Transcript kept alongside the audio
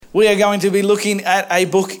We are going to be looking at a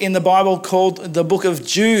book in the Bible called the book of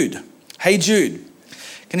Jude. Hey Jude.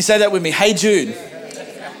 Can you say that with me? Hey Jude.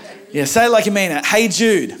 Yeah, say it like you mean it. Hey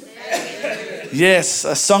Jude. Yes,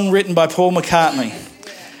 a song written by Paul McCartney.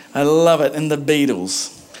 I love it, and the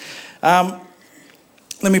Beatles.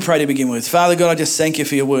 Let me pray to begin with. Father God, I just thank you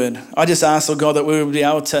for your word. I just ask, Lord God, that we will be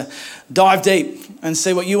able to dive deep and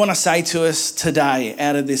see what you want to say to us today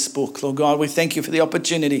out of this book. Lord God, we thank you for the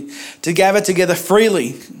opportunity to gather together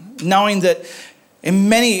freely, knowing that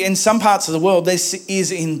in some parts of the world, this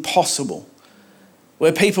is impossible,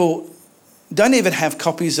 where people don't even have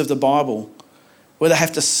copies of the Bible, where they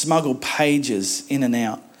have to smuggle pages in and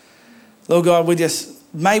out. Lord God,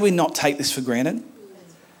 may we not take this for granted.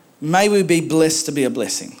 May we be blessed to be a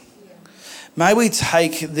blessing. May we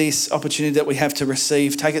take this opportunity that we have to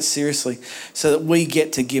receive, take it seriously, so that we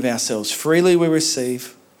get to give ourselves. Freely we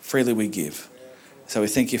receive, freely we give. So we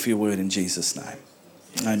thank you for your word in Jesus' name.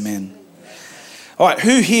 Amen. All right,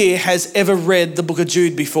 who here has ever read the book of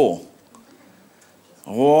Jude before?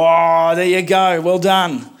 Oh, there you go. Well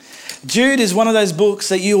done. Jude is one of those books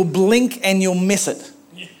that you'll blink and you'll miss it.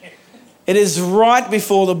 It is right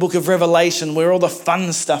before the book of Revelation where all the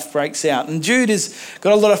fun stuff breaks out. And Jude has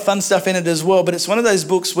got a lot of fun stuff in it as well, but it's one of those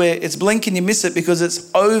books where it's blink and you miss it because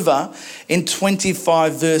it's over in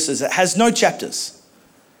 25 verses. It has no chapters.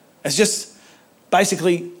 It's just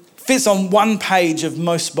basically fits on one page of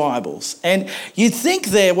most Bibles. And you'd think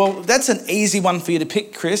there, well, that's an easy one for you to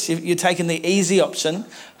pick, Chris. You're taking the easy option.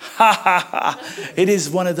 Ha ha ha. It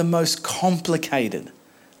is one of the most complicated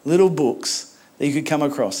little books that you could come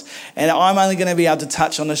across. And I'm only going to be able to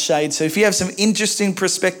touch on a shade. So if you have some interesting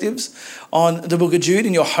perspectives on the book of Jude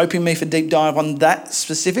and you're hoping me for deep dive on that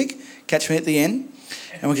specific, catch me at the end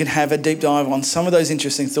and we can have a deep dive on some of those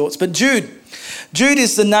interesting thoughts. But Jude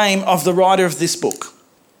is the name of the writer of this book.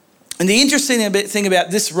 And the interesting thing about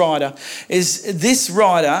this writer is this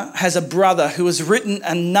writer has a brother who has written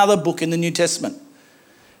another book in the New Testament.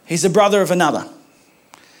 He's the brother of another.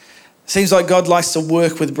 Seems like God likes to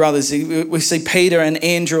work with brothers. We see Peter and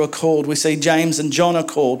Andrew are called. We see James and John are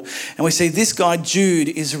called. And we see this guy Jude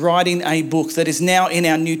is writing a book that is now in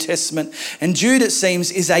our New Testament. And Jude, it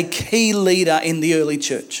seems, is a key leader in the early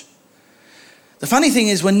church. The funny thing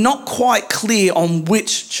is we're not quite clear on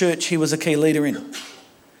which church he was a key leader in.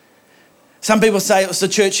 Some people say it was the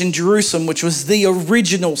church in Jerusalem, which was the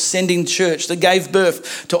original sending church that gave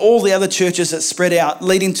birth to all the other churches that spread out,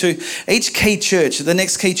 leading to each key church. The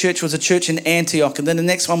next key church was a church in Antioch, and then the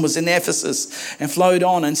next one was in Ephesus and flowed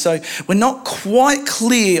on. And so we're not quite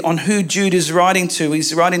clear on who Jude is writing to.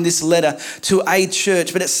 He's writing this letter to a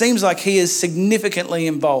church, but it seems like he is significantly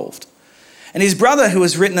involved. And his brother, who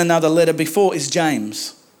has written another letter before, is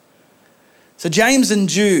James. So James and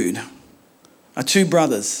Jude are two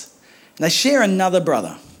brothers. They share another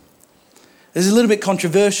brother. It's a little bit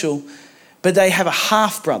controversial, but they have a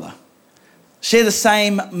half brother. Share the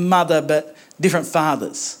same mother, but different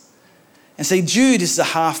fathers. And see, Jude is the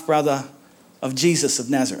half brother of Jesus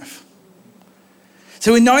of Nazareth.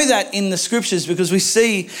 So we know that in the scriptures because we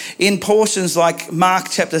see in portions like Mark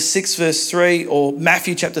chapter 6 verse 3 or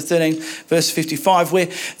Matthew chapter 13 verse 55 where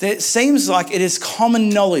it seems like it is common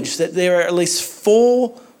knowledge that there are at least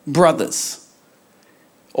 4 brothers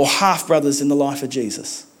or half-brothers in the life of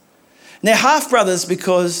Jesus. Now, half-brothers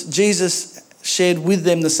because Jesus shared with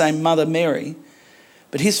them the same mother, Mary,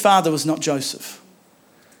 but his father was not Joseph.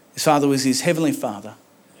 His father was his heavenly father.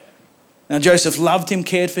 Now, Joseph loved him,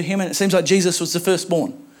 cared for him, and it seems like Jesus was the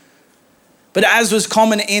firstborn. But as was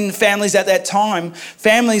common in families at that time,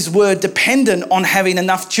 families were dependent on having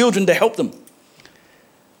enough children to help them.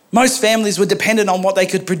 Most families were dependent on what they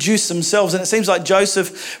could produce themselves. And it seems like Joseph,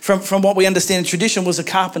 from what we understand in tradition, was a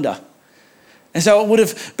carpenter. And so it would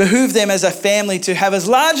have behooved them as a family to have as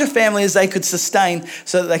large a family as they could sustain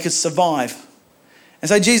so that they could survive. And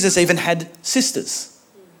so Jesus even had sisters.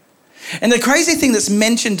 And the crazy thing that's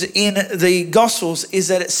mentioned in the Gospels is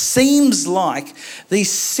that it seems like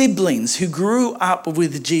these siblings who grew up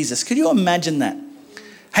with Jesus. Could you imagine that?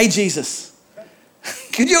 Hey, Jesus.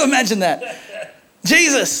 Could you imagine that?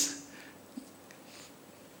 Jesus,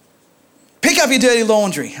 pick up your dirty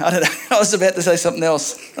laundry. I don't know. I was about to say something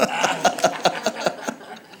else.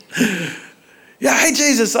 Yeah, hey,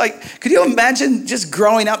 Jesus, could you imagine just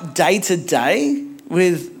growing up day to day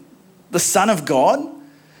with the Son of God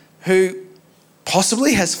who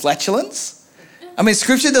possibly has flatulence? I mean,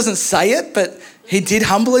 Scripture doesn't say it, but he did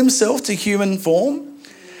humble himself to human form.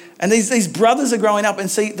 And these brothers are growing up and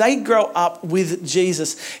see, they grow up with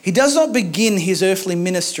Jesus. He does not begin his earthly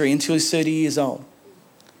ministry until he's 30 years old.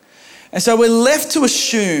 And so we're left to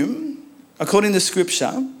assume, according to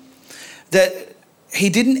Scripture, that he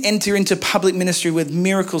didn't enter into public ministry with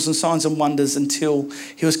miracles and signs and wonders until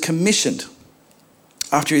he was commissioned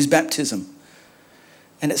after his baptism.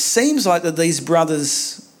 And it seems like that these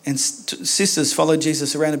brothers and sisters followed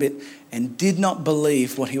Jesus around a bit and did not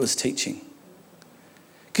believe what he was teaching.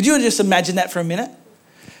 Could you just imagine that for a minute?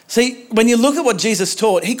 See, when you look at what Jesus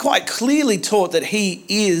taught, he quite clearly taught that he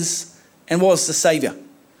is and was the Saviour.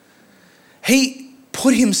 He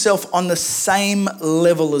put himself on the same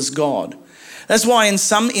level as God. That's why in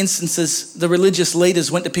some instances, the religious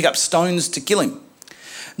leaders went to pick up stones to kill him.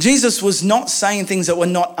 Jesus was not saying things that were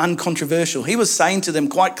not uncontroversial. He was saying to them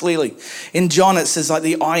quite clearly. In John, it says like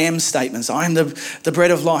the I am statements. I am the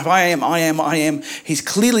bread of life. I am. He's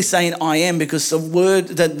clearly saying I am because the word,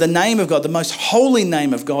 the name of God, the most holy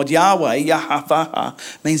name of God, Yahweh, Yahavaha,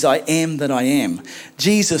 means I am that I am.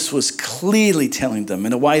 Jesus was clearly telling them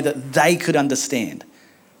in a way that they could understand,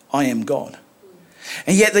 I am God.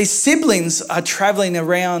 And yet these siblings are traveling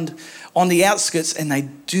around on the outskirts and they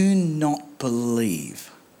do not believe.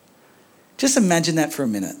 Just imagine that for a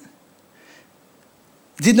minute.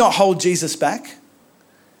 Did not hold Jesus back.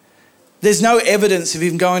 There's no evidence of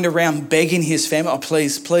him going around begging his family, oh,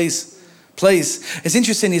 please, please, please. It's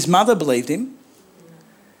interesting, his mother believed him.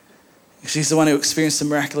 She's the one who experienced the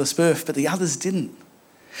miraculous birth, but the others didn't.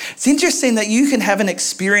 It's interesting that you can have an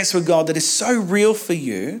experience with God that is so real for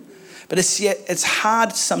you, but it's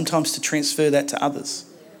hard sometimes to transfer that to others.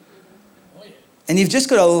 And you've just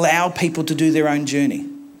got to allow people to do their own journey.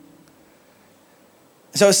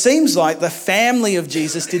 So it seems like the family of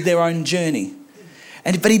Jesus did their own journey.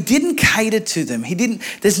 But he didn't cater to them.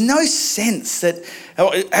 There's no sense that,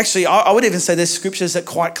 actually, I would even say there's scriptures that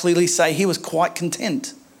quite clearly say he was quite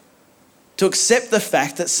content to accept the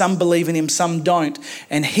fact that some believe in him, some don't,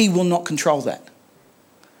 and he will not control that.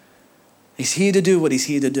 He's here to do what he's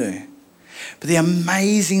here to do. But the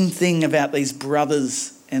amazing thing about these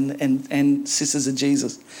brothers and sisters of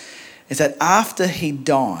Jesus is that after he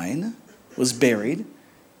died, was buried,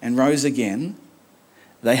 and rose again,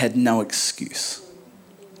 they had no excuse.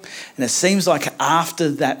 And it seems like after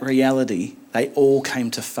that reality, they all came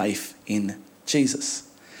to faith in Jesus,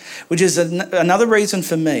 which is another reason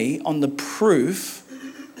for me on the proof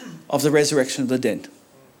of the resurrection of the dead.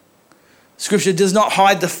 Scripture does not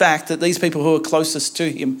hide the fact that these people who were closest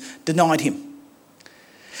to him denied him.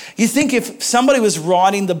 You think if somebody was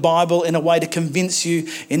writing the Bible in a way to convince you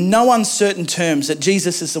in no uncertain terms that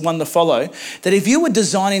Jesus is the one to follow, that if you were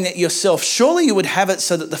designing it yourself, surely you would have it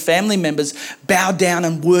so that the family members bow down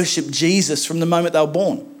and worship Jesus from the moment they were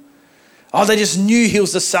born. Oh, they just knew he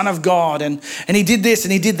was the Son of God and he did this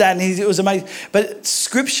and he did that and it was amazing. But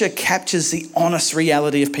Scripture captures the honest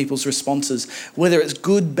reality of people's responses, whether it's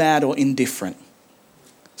good, bad or indifferent.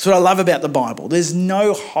 That's what I love about the Bible. There's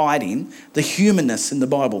no hiding the humanness in the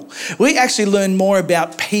Bible. We actually learn more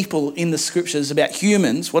about people in the Scriptures, about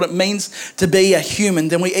humans, what it means to be a human,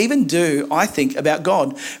 than we even do, I think, about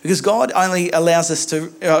God. Because God only allows us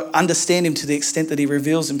to understand him to the extent that he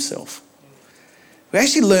reveals himself. We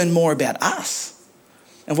actually learn more about us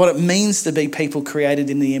and what it means to be people created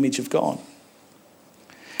in the image of God.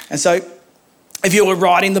 And so if you were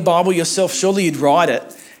writing the Bible yourself, surely you'd write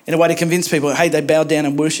it in a way to convince people, hey, they bowed down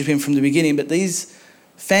and worshipped him from the beginning. But these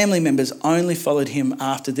family members only followed him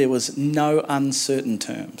after there was no uncertain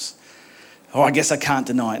terms. Oh, I guess I can't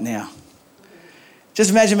deny it now. Just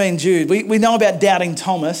imagine me and Jude. We know about doubting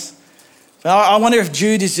Thomas. But I wonder if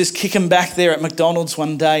Jude is just kicking back there at McDonald's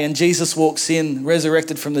one day and Jesus walks in,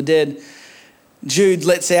 resurrected from the dead. Jude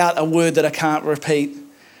lets out a word that I can't repeat.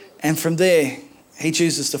 And from there, he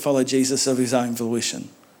chooses to follow Jesus of his own volition,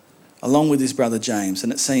 along with his brother James,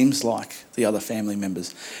 and it seems like the other family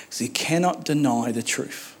members, because he cannot deny the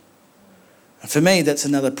truth. And for me, that's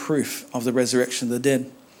another proof of the resurrection of the dead.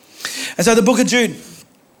 And so the book of Jude,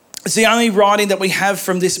 it's the only writing that we have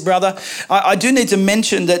from this brother. I do need to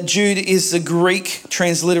mention that Jude is the Greek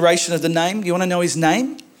transliteration of the name. You want to know his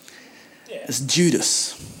name? Yeah. It's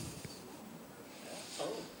Judas.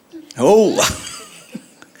 Oh.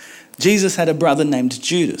 Jesus had a brother named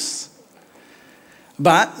Judas.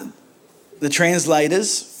 But the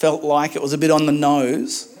translators felt like it was a bit on the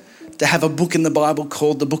nose to have a book in the Bible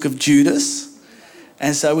called the Book of Judas.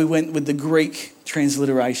 And so we went with the Greek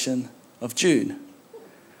transliteration of Jude.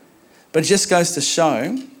 But it just goes to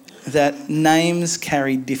show that names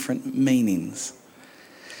carry different meanings.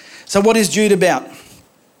 So what is Jude about?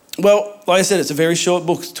 Well, like I said, it's a very short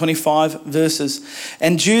book, 25 verses.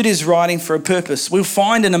 And Jude is writing for a purpose. We'll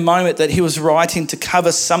find in a moment that he was writing to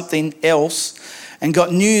cover something else and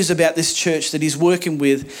got news about this church that he's working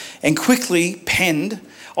with and quickly penned,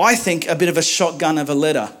 I think, a bit of a shotgun of a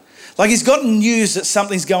letter. Like he's gotten news that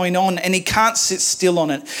something's going on and he can't sit still on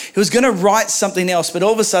it. He was going to write something else, but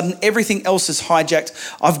all of a sudden everything else is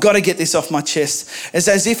hijacked. I've got to get this off my chest. It's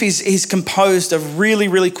as if he's composed a really,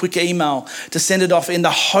 really quick email to send it off in the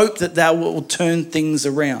hope that will turn things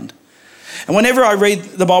around. And whenever I read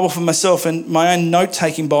the Bible for myself and my own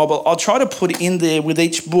note-taking Bible, I'll try to put in there with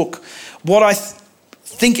each book what I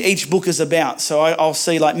think each book is about. So I'll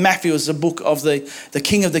see like Matthew is the book of the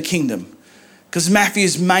King of the Kingdom. Because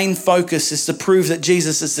Matthew's main focus is to prove that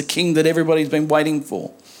Jesus is the king that everybody's been waiting for.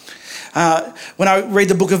 When I read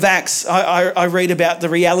the book of Acts, I read about the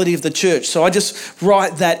reality of the church. So I just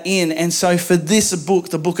write that in. And so for this book,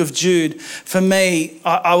 the book of Jude, for me,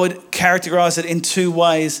 I would characterize it in two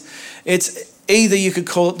ways. It's either you could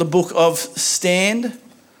call it the book of stand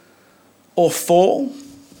or fall.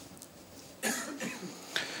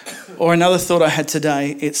 Or another thought I had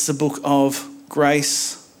today, it's the book of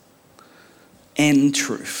grace and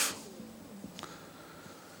truth.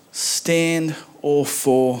 Stand or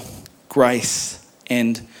fall, grace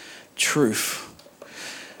and truth.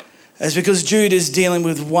 That's because Jude is dealing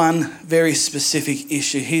with one very specific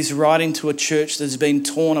issue. He's writing to a church that's been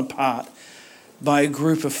torn apart by a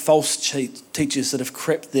group of false teachers that have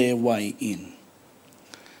crept their way in.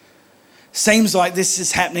 Seems like this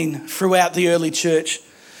is happening throughout the early church.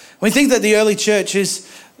 We think that the early church is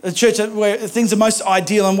a church where things are most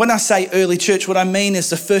ideal. And when I say early church, what I mean is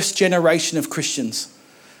the first generation of Christians.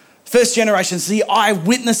 First generations, the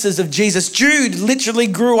eyewitnesses of Jesus. Jude literally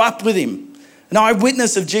grew up with him, an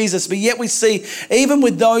eyewitness of Jesus. But yet we see, even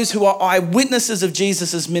with those who are eyewitnesses of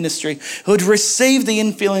Jesus' ministry, who had received the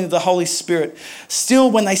infilling of the Holy Spirit, still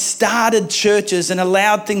when they started churches and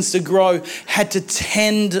allowed things to grow, had to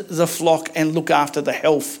tend the flock and look after the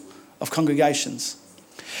health of congregations.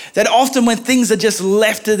 That often when things are just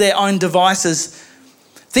left to their own devices,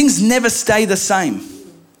 things never stay the same.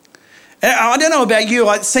 And I don't know about you,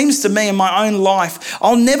 it seems to me in my own life,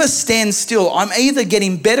 I'll never stand still. I'm either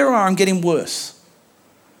getting better or I'm getting worse,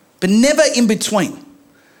 but never in between.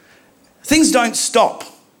 Things don't stop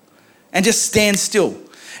and just stand still.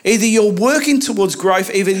 Either you're working towards growth,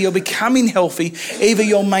 either you're becoming healthy, either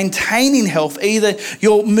you're maintaining health, either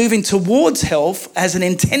you're moving towards health as an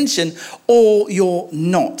intention, or you're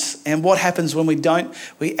not. And what happens when we don't?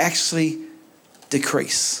 We actually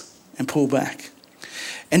decrease and pull back.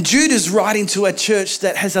 And Jude is writing to a church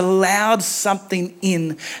that has allowed something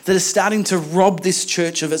in that is starting to rob this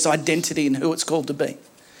church of its identity and who it's called to be.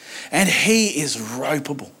 And he is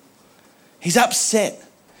ropeable. He's upset.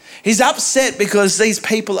 He's upset because these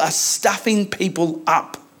people are stuffing people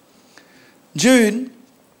up. Jude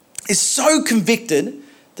is so convicted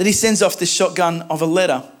that he sends off this shotgun of a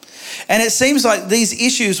letter. And it seems like these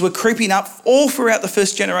issues were creeping up all throughout the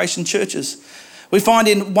first generation churches. We find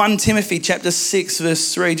in 1 Timothy chapter 6,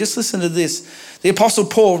 verse 3, just listen to this. The Apostle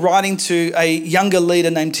Paul writing to a younger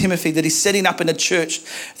leader named Timothy that he's setting up in a church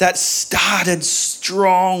that started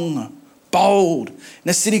strong, bold, in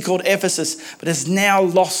a city called Ephesus, but has now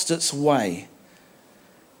lost its way.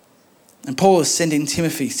 And Paul is sending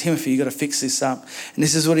Timothy, you've got to fix this up. And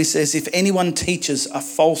this is what he says: if anyone teaches a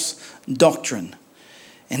false doctrine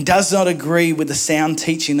and does not agree with the sound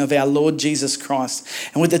teaching of our Lord Jesus Christ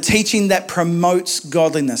and with the teaching that promotes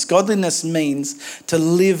godliness. Godliness means to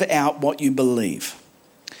live out what you believe.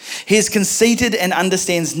 He is conceited and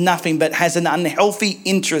understands nothing, but has an unhealthy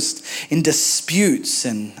interest in disputes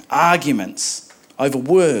and arguments over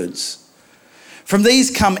words. From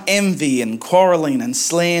these come envy and quarreling and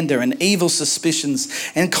slander and evil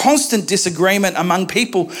suspicions and constant disagreement among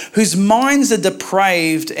people whose minds are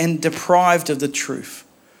depraved and deprived of the truth,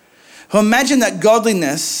 who imagine that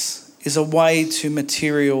godliness is a way to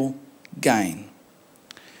material gain.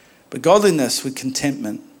 But godliness with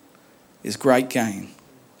contentment is great gain,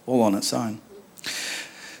 all on its own.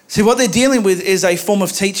 See, what they're dealing with is a form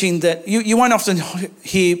of teaching that you won't often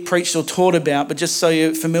hear preached or taught about, but just so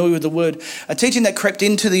you're familiar with the word, a teaching that crept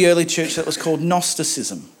into the early church that was called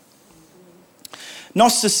Gnosticism.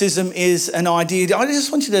 Gnosticism is an idea. I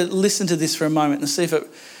just want you to listen to this for a moment and see if it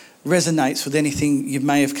resonates with anything you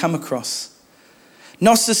may have come across.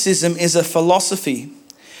 Gnosticism is a philosophy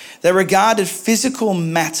that regarded physical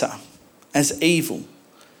matter as evil,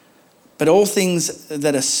 but all things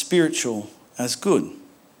that are spiritual as good.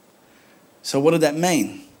 So what did that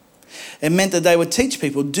mean? It meant that they would teach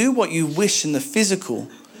people, do what you wish in the physical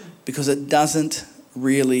because it doesn't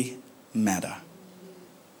really matter.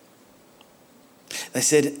 They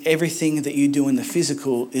said everything that you do in the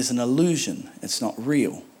physical is an illusion. It's not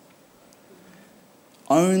real.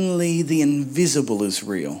 Only the invisible is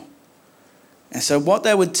real. And so what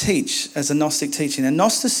they would teach as a Gnostic teaching, and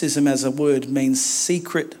Gnosticism as a word means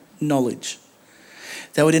secret knowledge.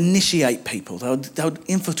 They would initiate people. They would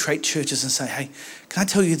infiltrate churches and say, hey, can I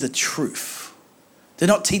tell you the truth? They're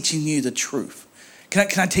not teaching you the truth. Can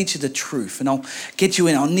I teach you the truth? And I'll get you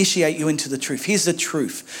in. I'll initiate you into the truth. Here's the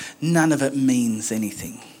truth. None of it means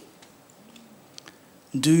anything.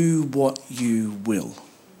 Do what you will.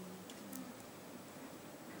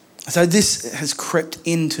 So this has crept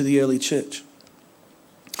into the early church.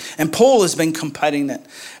 And Paul has been combating that.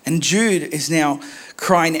 And Jude is now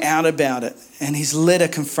crying out about it. And his letter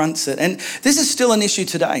confronts it. And this is still an issue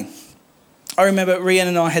today. I remember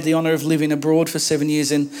Rhiannon and I had the honour of living abroad for 7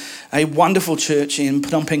 years in a wonderful church in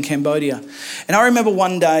Phnom Penh, Cambodia. And I remember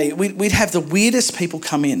one day we'd have the weirdest people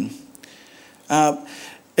come in.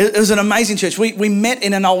 It was an amazing church. We met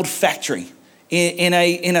in an old factory in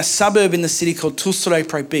a suburb in the city called Tulsore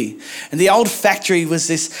Propi. And the old factory was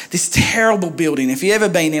this terrible building. If you've ever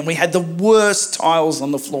been in, we had the worst tiles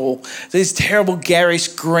on the floor. These terrible garish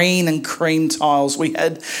green and cream tiles. We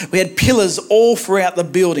had pillars all throughout the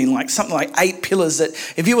building, like something like 8 pillars that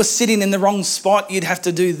if you were sitting in the wrong spot, you'd have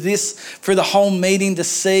to do this for the whole meeting to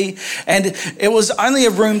see. And it was only a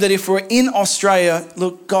room that if we're in Australia,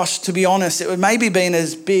 look, gosh, to be honest, it would maybe been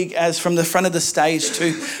as big as from the front of the stage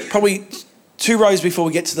to probably 2 rows before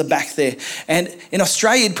we get to the back there. And in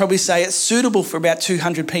Australia, you'd probably say it's suitable for about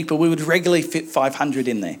 200 people. We would regularly fit 500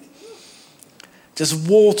 in there. Just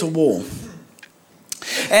wall to wall.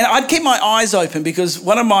 And I'd keep my eyes open because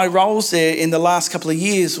one of my roles there in the last couple of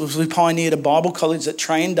years was we pioneered a Bible college that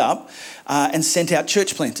trained up and sent out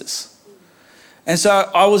church planters. And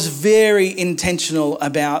so I was very intentional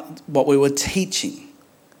about what we were teaching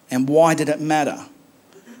and why did it matter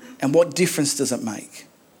and what difference does it make.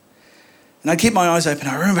 And I keep my eyes open.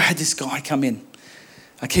 I remember I had this guy come in.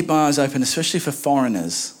 I keep my eyes open, especially for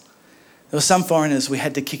foreigners. There were some foreigners we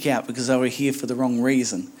had to kick out because they were here for the wrong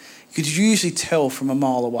reason. You could usually tell from a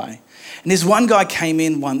mile away. And this one guy came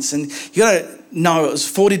in once, and you got to know it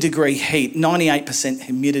was 40-degree heat, 98%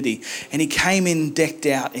 humidity. And he came in decked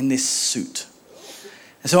out in this suit.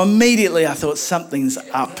 And so immediately I thought, something's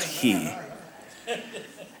up here.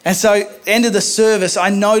 And so end of the service, I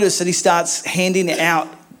noticed that he starts handing out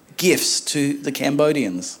gifts to the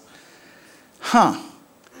Cambodians.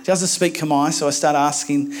 He doesn't speak Khmer, so I start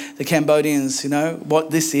asking the Cambodians,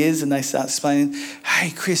 what this is, and they start explaining,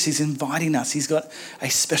 hey, Chris, he's inviting us. He's got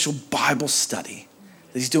a special Bible study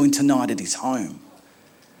that he's doing tonight at his home.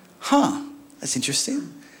 That's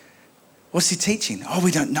interesting. What's he teaching? Oh,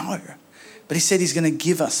 we don't know. But he said he's going to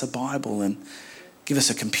give us a Bible and give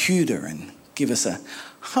us a computer and give us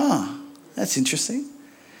that's interesting.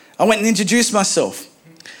 I went and introduced myself.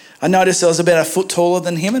 I noticed I was about a foot taller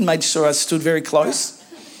than him and made sure I stood very close.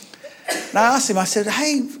 And I asked him, I said,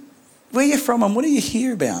 hey, where are you from and what are you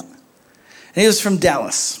here about? And he was from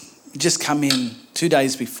Dallas. He'd just come in 2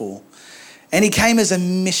 days before. And he came as a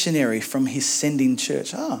missionary from his sending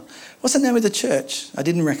church. What's the name of the church? I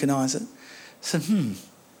didn't recognise it. I said,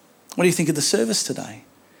 what do you think of the service today?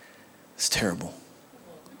 It's terrible.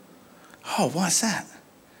 Oh, why is that?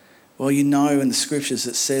 Well, in the scriptures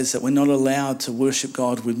it says that we're not allowed to worship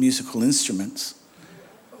God with musical instruments.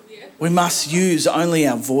 We must use only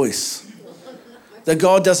our voice. That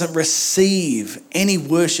God doesn't receive any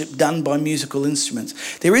worship done by musical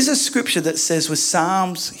instruments. There is a scripture that says with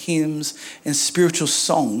psalms, hymns, and spiritual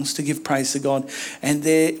songs to give praise to God. And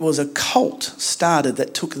there was a cult started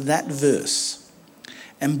that took that verse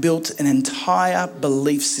and built an entire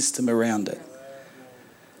belief system around it.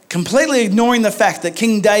 Completely ignoring the fact that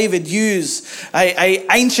King David used a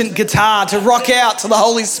ancient guitar to rock out to the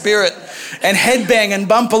Holy Spirit and headbang and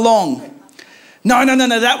bump along. No,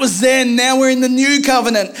 that was then. Now we're in the new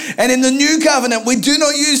covenant. And in the new covenant, we do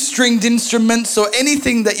not use stringed instruments or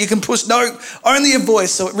anything that you can push. No, only a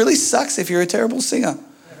voice. So it really sucks if you're a terrible singer.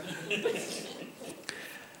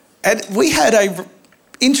 And we had an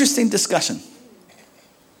interesting discussion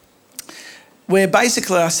where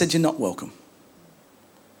basically I said, you're not welcome.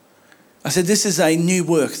 I said, this is a new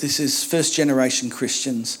work. This is first generation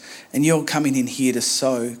Christians. And you're coming in here to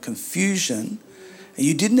sow confusion. And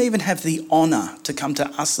you didn't even have the honour to come to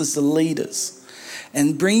us as the leaders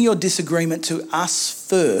and bring your disagreement to us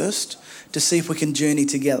first to see if we can journey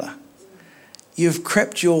together. You've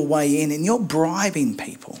crept your way in and you're bribing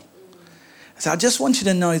people. So I just want you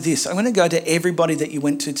to know this. I'm going to go to everybody that you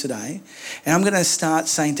went to today and I'm going to start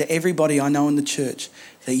saying to everybody I know in the church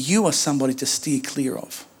that you are somebody to steer clear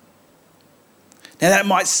of. Now that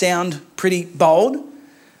might sound pretty bold,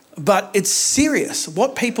 but it's serious.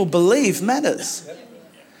 What people believe matters.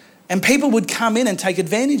 And people would come in and take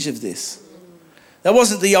advantage of this. That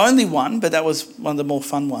wasn't the only one, but that was one of the more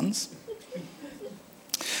fun ones.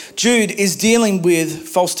 Jude is dealing with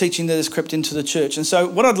false teaching that has crept into the church. And so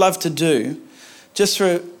what I'd love to do, just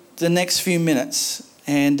for the next few minutes,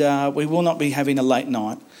 and we will not be having a late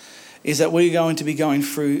night, is that we're going to be going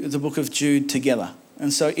through the book of Jude together.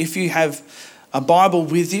 And so if you have a Bible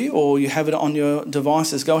with you or you have it on your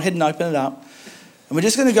devices, go ahead and open it up. And we're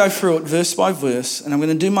just going to go through it verse by verse, and I'm going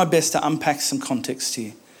to do my best to unpack some context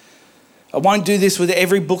here. I won't do this with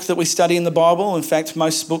every book that we study in the Bible. In fact,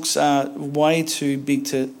 most books are way too big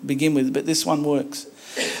to begin with, but this one works.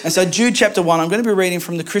 And so Jude chapter 1, I'm going to be reading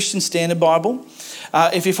from the Christian Standard Bible.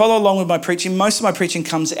 If you follow along with my preaching, most of my preaching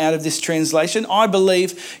comes out of this translation. I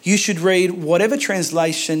believe you should read whatever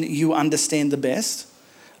translation you understand the best.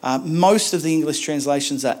 Most of the English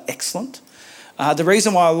translations are excellent. The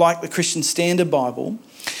reason why I like the Christian Standard Bible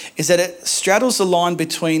is that it straddles the line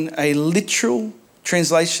between a literal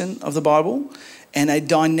translation of the Bible and a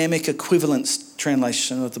dynamic equivalence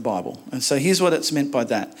translation of the Bible. And so here's what it's meant by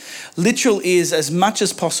that. Literal is, as much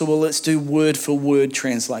as possible, let's do word for word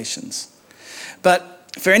translations.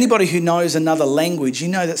 But for anybody who knows another language, you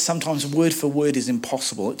know that sometimes word for word is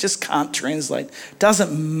impossible. It just can't translate. It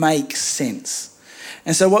doesn't make sense.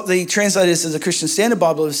 And so what the translators of the Christian Standard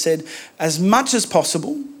Bible have said, as much as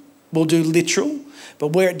possible, we'll do literal.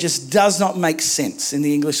 But where it just does not make sense in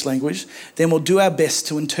the English language, then we'll do our best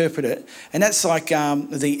to interpret it. And that's like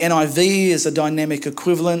the NIV is a dynamic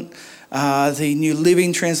equivalent, the New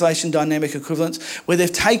Living Translation dynamic equivalent, where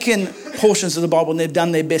they've taken portions of the Bible and they've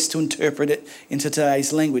done their best to interpret it into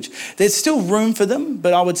today's language. There's still room for them,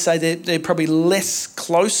 but I would say they're probably less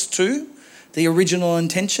close to the original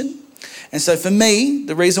intention. And so for me,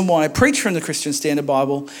 the reason why I preach from the Christian Standard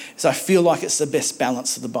Bible is I feel like it's the best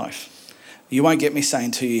balance of the both. You won't get me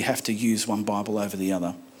saying to you have to use one Bible over the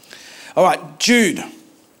other. All right, Jude.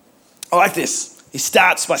 I like this. He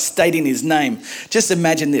starts by stating his name. Just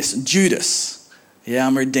imagine this, Judas. Yeah,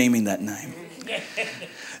 I'm redeeming that name.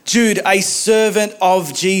 Jude, a servant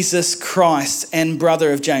of Jesus Christ and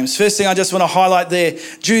brother of James. First thing I just want to highlight there,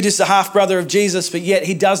 Jude is the half-brother of Jesus, but yet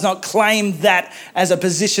he does not claim that as a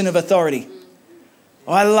position of authority.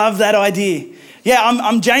 I love that idea. Yeah,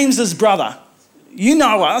 I'm James's brother. You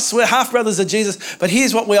know us, we're half-brothers of Jesus, but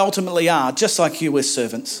here's what we ultimately are. Just like you, we're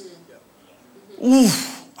servants. Ooh,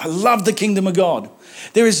 I love the kingdom of God.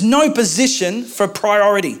 There is no position for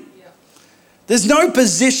priority. There's no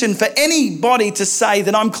position for anybody to say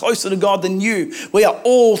that I'm closer to God than you. We are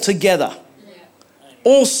all together.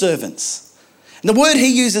 All servants. And the word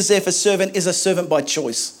he uses there for servant is a servant by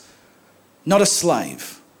choice, not a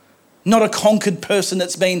slave. Not a conquered person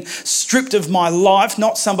that's been stripped of my life,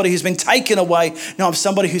 not somebody who's been taken away. No, I'm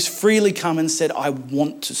somebody who's freely come and said, I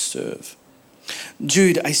want to serve.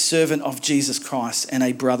 Jude, a servant of Jesus Christ and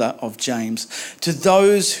a brother of James, to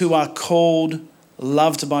those who are called,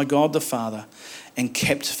 loved by God the Father, and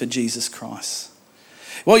kept for Jesus Christ.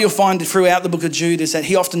 What you'll find throughout the book of Jude is that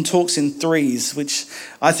he often talks in threes, which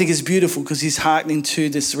I think is beautiful because he's hearkening to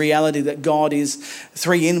this reality that God is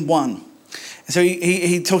three in one. And so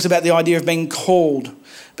he talks about the idea of being called,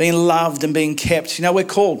 being loved and being kept. You know, we're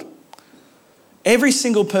called. Every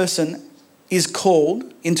single person is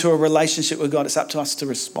called into a relationship with God. It's up to us to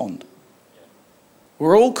respond.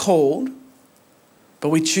 We're all called, but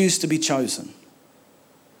we choose to be chosen.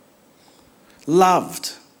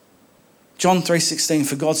 Loved. John 3:16,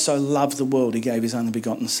 for God so loved the world, he gave his only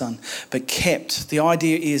begotten son. But kept, the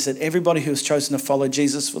idea is that everybody who has chosen to follow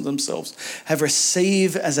Jesus for themselves have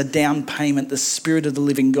received as a down payment the Spirit of the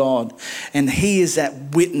living God. And he is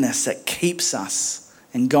that witness that keeps us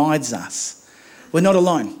and guides us. We're not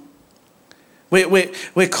alone.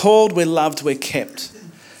 We're called, we're loved, we're kept.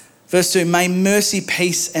 Verse 2, may mercy,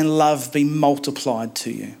 peace and love be multiplied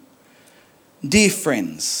to you. Dear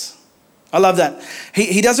friends, I love that.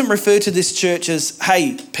 He doesn't refer to this church as,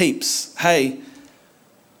 hey, peeps, hey,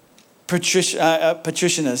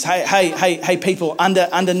 patricianers, hey, people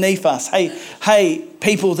underneath us, hey,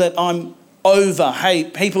 people that I'm over, hey,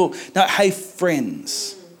 people, no, hey,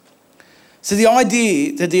 friends. So the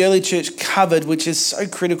idea that the early church covered, which is so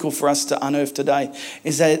critical for us to unearth today,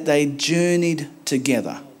 is that they journeyed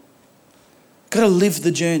together. Got to live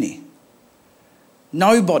the journey.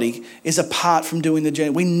 Nobody is apart from doing the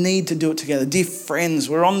journey. We need to do it together. Dear friends,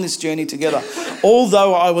 we're on this journey together.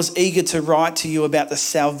 Although I was eager to write to you about the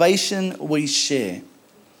salvation we share,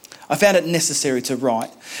 I found it necessary to write,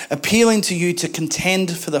 appealing to you to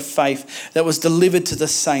contend for the faith that was delivered to the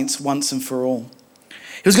saints once and for all.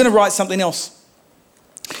 He was going to write something else.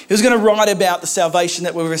 He was going to write about the salvation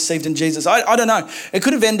that we received in Jesus. I don't know. It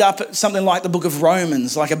could have ended up something like the book of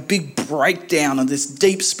Romans, like a big breakdown of this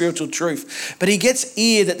deep spiritual truth. But he gets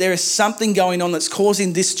ear that there is something going on that's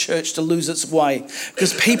causing this church to lose its way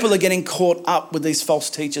because people are getting caught up with these false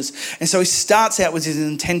teachers. And so he starts out with his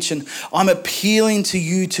intention, I'm appealing to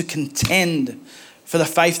you to contend for the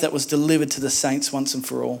faith that was delivered to the saints once and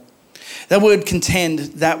for all. That word contend,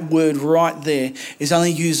 that word right there, is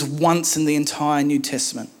only used once in the entire New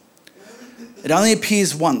Testament. It only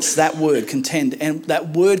appears once, that word, contend. And that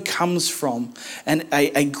word comes from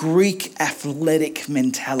a Greek athletic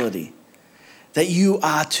mentality that you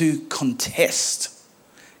are to contest,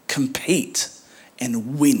 compete,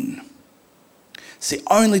 and win. It's the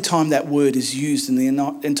only time that word is used in the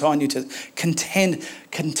entire New Testament. Contend,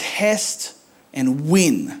 contest, and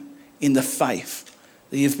win in the faith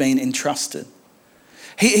that you've been entrusted.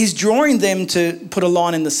 He's drawing them to put a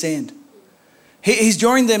line in the sand. He's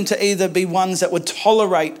drawing them to either be ones that would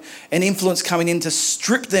tolerate an influence coming in to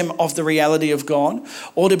strip them of the reality of God,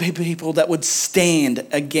 or to be people that would stand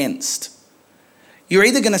against. You're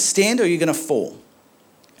either going to stand or you're going to fall.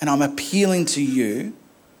 And I'm appealing to you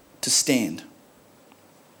to stand.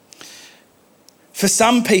 For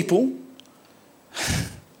some people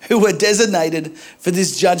who were designated for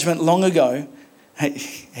this judgment long ago,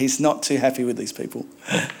 he's not too happy with these people,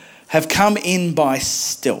 have come in by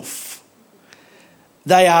stealth.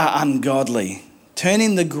 They are ungodly,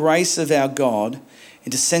 turning the grace of our God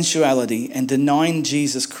into sensuality and denying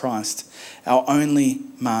Jesus Christ, our only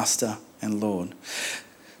Master and Lord.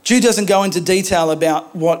 Jude doesn't go into detail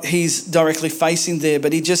about what he's directly facing there,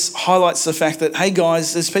 but he just highlights the fact that, hey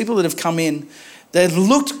guys, there's people that have come in, they've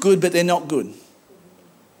looked good, but they're not good.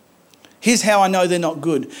 Here's how I know they're not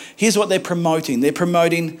good. Here's what they're promoting. They're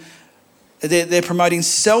promoting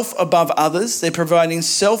self above others. They're promoting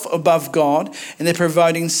self above God, and they're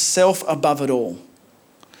promoting self above it all.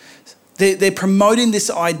 They're promoting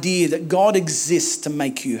this idea that God exists to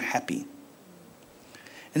make you happy,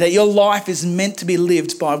 and that your life is meant to be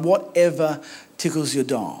lived by whatever tickles your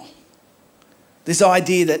dial. This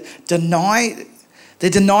idea that they're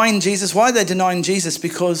denying Jesus. Why are they denying Jesus?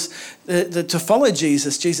 Because to follow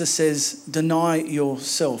Jesus, Jesus says, deny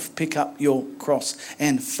yourself, pick up your cross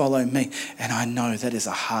and follow me. And I know that is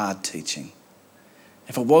a hard teaching.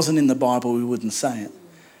 If it wasn't in the Bible, we wouldn't say it.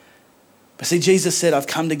 But see, Jesus said, I've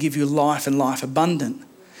come to give you life and life abundant.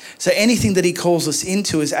 So anything that he calls us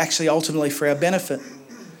into is actually ultimately for our benefit.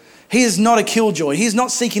 He is not a killjoy. He's not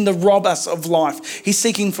seeking to rob us of life. He's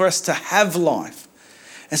seeking for us to have life.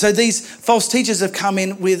 And so these false teachers have come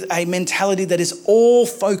in with a mentality that is all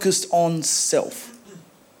focused on self.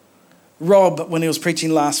 Rob, when he was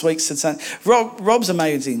preaching last week, said something. Rob's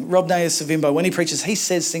amazing. Rob Nayas-Savimbo, when he preaches, he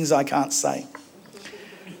says things I can't say.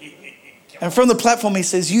 And from the platform, he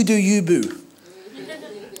says, you do you, boo.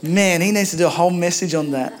 Man, he needs to do a whole message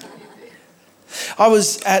on that. I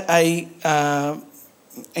was at a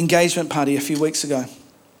engagement party a few weeks ago.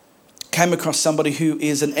 Came across somebody who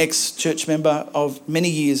is an ex-church member of many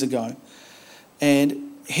years ago,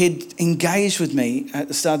 and he'd engaged with me at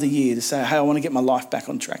the start of the year to say, hey, I want to get my life back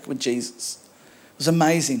on track with Jesus. It was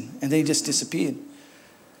amazing. And then he just disappeared.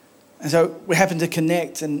 And so we happened to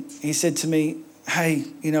connect, and he said to me, hey,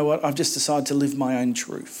 you know what? I've just decided to live my own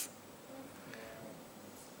truth.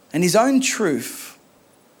 And his own truth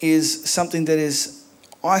is something that has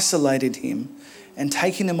isolated him and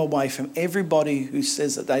taking him away from everybody who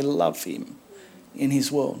says that they love him in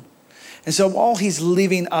his world. And so while he's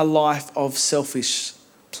living a life of selfish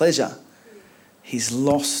pleasure, he's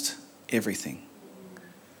lost everything.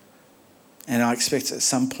 And I expect at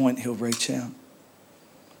some point he'll reach out.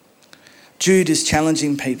 Jude is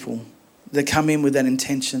challenging people that come in with that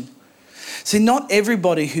intention. See, not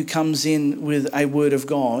everybody who comes in with a word of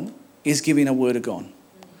God is giving a word of God.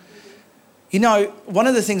 You know, one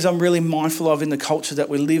of the things I'm really mindful of in the culture that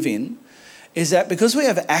we live in is that because we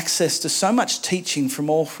have access to so much teaching from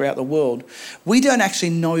all throughout the world, we don't actually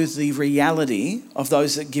know the reality of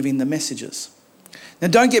those that give in the messages. Now,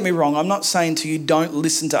 don't get me wrong. I'm not saying to you don't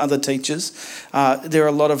listen to other teachers. There are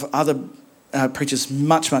a lot of other preachers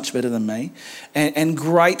much, much better than me and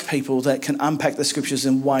great people that can unpack the scriptures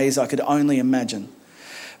in ways I could only imagine.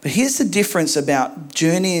 But here's the difference about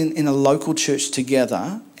journeying in a local church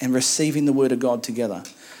together and receiving the word of God together.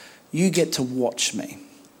 You get to watch me.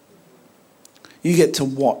 You get to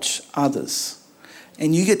watch others.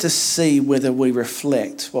 And you get to see whether we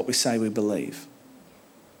reflect what we say we believe.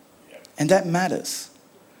 And that matters.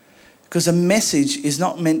 Because a message is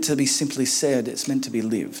not meant to be simply said, it's meant to be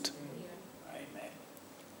lived. Amen.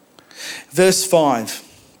 Verse 5.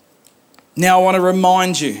 Now I want to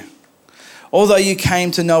remind you although you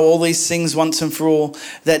came to know all these things once and for all,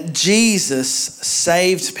 that Jesus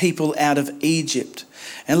saved people out of Egypt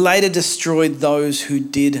and later destroyed those who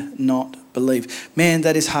did not believe. Man,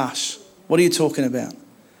 that is harsh. What are you talking about?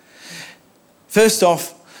 First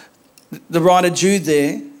off, the writer Jude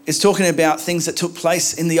there is talking about things that took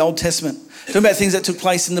place in the Old Testament. Talking about things that took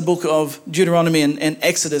place in the book of Deuteronomy and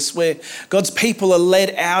Exodus, where God's people are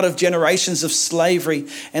led out of generations of slavery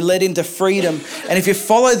and led into freedom. And if you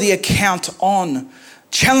follow the account on,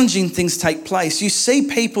 challenging things take place. You see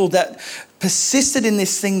people that persisted in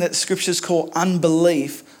this thing that scriptures call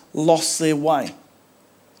unbelief lost their way.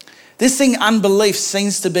 This thing, unbelief,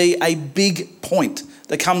 seems to be a big point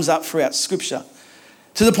that comes up throughout scripture,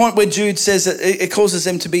 to the point where Jude says that it causes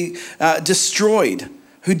them to be destroyed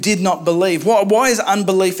who did not believe. Why is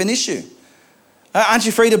unbelief an issue? Aren't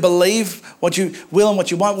you free to believe what you will and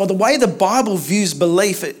what you won't? Well, the way the Bible views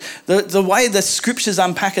belief, the way the scriptures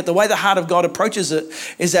unpack it, the way the heart of God approaches it,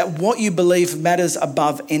 is that what you believe matters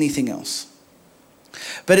above anything else.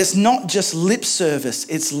 But it's not just lip service,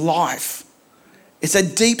 it's life. It's a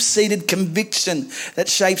deep-seated conviction that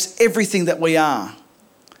shapes everything that we are.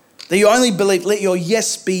 That you only believe, let your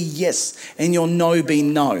yes be yes and your no be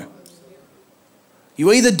no.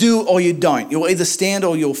 You either do or you don't. You'll either stand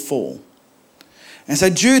or you'll fall. And so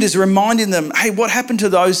Jude is reminding them, hey, what happened to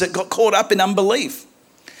those that got caught up in unbelief?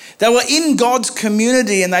 They were in God's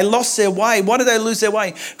community and they lost their way. Why did they lose their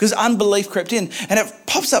way? Because unbelief crept in. And it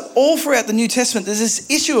pops up all throughout the New Testament. There's this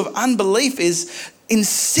issue of unbelief is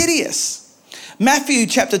insidious. Matthew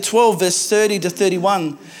chapter 12, verse 30 to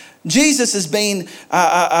 31, Jesus has been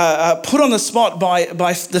put on the spot by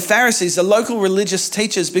the Pharisees, the local religious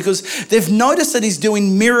teachers, because they've noticed that he's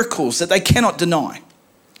doing miracles that they cannot deny.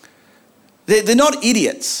 They're not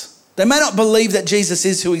idiots. They may not believe that Jesus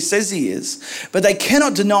is who he says he is, but they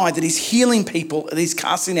cannot deny that he's healing people, that he's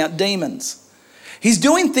casting out demons. He's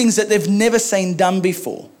doing things that they've never seen done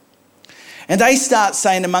before. And they start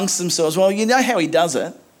saying amongst themselves, well, you know how he does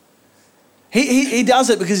it. He does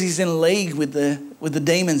it because he's in league with the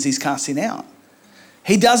demons he's casting out.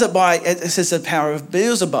 He does it by, it says, the power of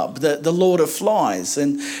Beelzebub, the Lord of Flies,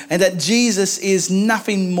 and that Jesus is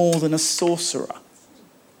nothing more than a sorcerer.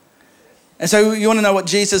 And so you want to know what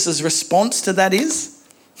Jesus' response to that is?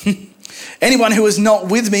 Anyone who is not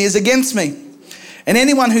with me is against me, and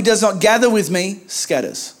anyone who does not gather with me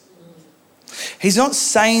scatters. He's not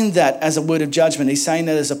saying that as a word of judgment. He's saying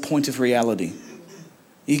that as a point of reality.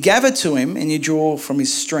 You gather to him and you draw from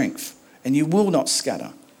his strength, and you will not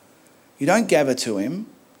scatter. You don't gather to him,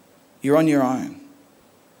 you're on your own.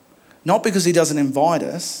 Not because he doesn't invite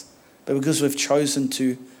us, but because we've chosen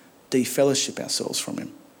to defellowship ourselves from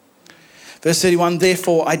him. Verse 31,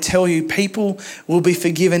 therefore I tell you, people will be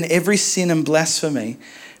forgiven every sin and blasphemy,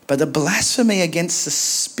 but the blasphemy against the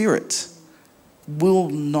Spirit will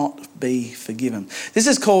not be forgiven. This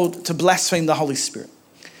is called to blaspheme the Holy Spirit.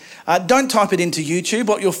 Don't type it into YouTube.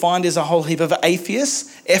 What you'll find is a whole heap of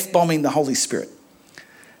atheists F-bombing the Holy Spirit.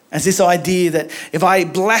 It's this idea that if I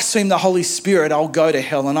blaspheme the Holy Spirit, I'll go to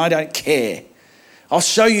hell, and I don't care. I'll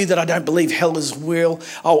show you that I don't believe hell is real.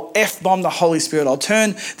 I'll F-bomb the Holy Spirit. I'll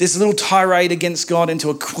turn this little tirade against God into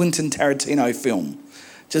a Quentin Tarantino film.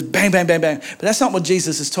 Just bang, bang, bang, bang. But that's not what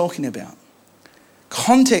Jesus is talking about.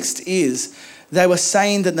 Context is they were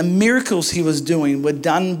saying that the miracles he was doing were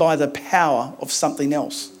done by the power of something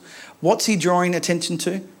else. What's he drawing attention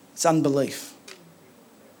to? It's unbelief.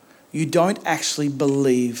 You don't actually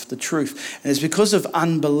believe the truth. And it's because of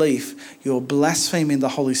unbelief, you're blaspheming the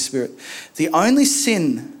Holy Spirit. The only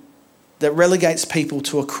sin that relegates people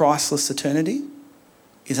to a Christless eternity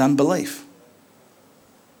is unbelief.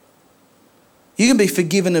 You can be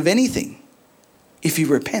forgiven of anything if you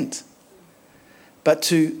repent. But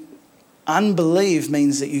to unbelieve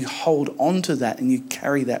means that you hold on to that and you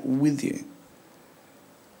carry that with you.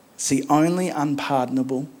 It's the only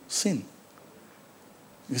unpardonable sin.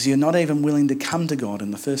 Because you're not even willing to come to God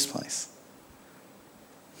in the first place.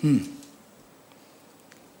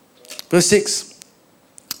 Verse 6.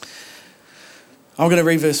 I'm going to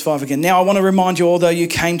read verse 5 again. Now I want to remind you, although you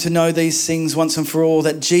came to know these things once and for all,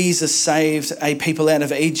 that Jesus saved a people out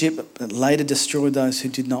of Egypt, but later destroyed those who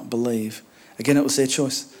did not believe. Again, it was their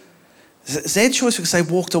choice. It's their choice because they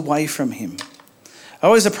walked away from him. I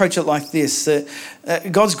always approach it like this,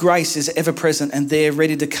 that God's grace is ever present and there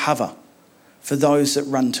ready to cover for those that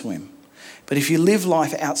run to him. But if you live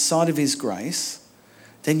life outside of his grace,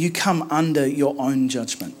 then you come under your own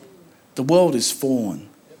judgment. The world is fallen,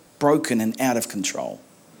 broken and out of control.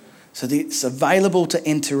 So it's available to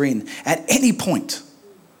enter in at any point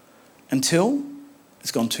until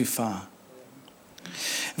it's gone too far.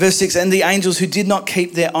 Verse 6, and the angels who did not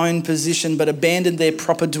keep their own position but abandoned their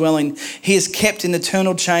proper dwelling, he is kept in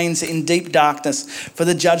eternal chains in deep darkness for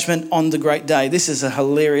the judgment on the great day. This is a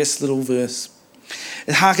hilarious little verse.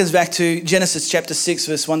 It harkens back to Genesis chapter 6,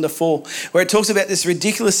 verse 1 to 4, where it talks about this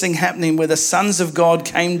ridiculous thing happening where the sons of God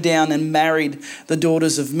came down and married the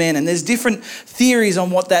daughters of men. And there's different theories on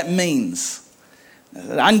what that means.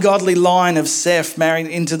 An ungodly line of Seth married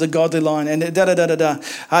into the godly line and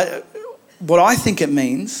what I think it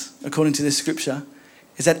means, according to this scripture,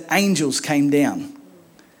 is that angels came down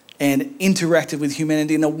and interacted with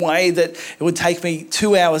humanity in a way that it would take me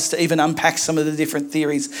 2 hours to even unpack some of the different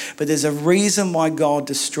theories. But there's a reason why God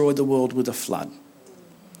destroyed the world with a flood.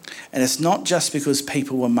 And it's not just because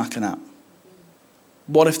people were mucking up.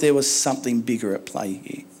 What if there was something bigger at play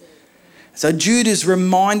here? So Jude is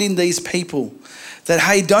reminding these people that,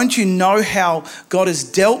 hey, don't you know how God has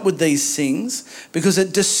dealt with these things? Because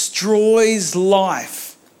it destroys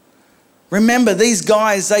life. Remember, these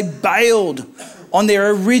guys, they bailed on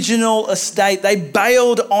their original estate. They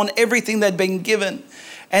bailed on everything they'd been given.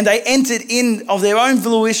 And they entered in of their own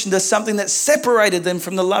volition to something that separated them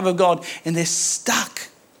from the love of God. And they're stuck.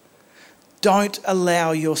 Don't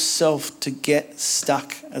allow yourself to get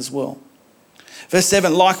stuck as well. Verse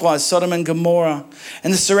 7, likewise, Sodom and Gomorrah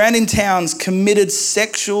and the surrounding towns committed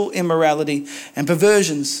sexual immorality and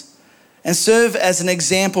perversions and serve as an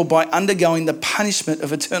example by undergoing the punishment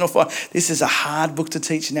of eternal fire. This is a hard book to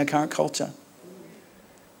teach in our current culture.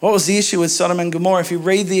 What was the issue with Sodom and Gomorrah? If you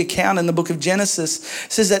read the account in the book of Genesis,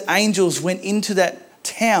 it says that angels went into that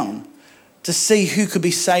town to see who could be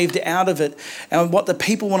saved out of it. And what the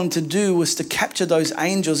people wanted to do was to capture those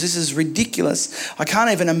angels. This is ridiculous. I can't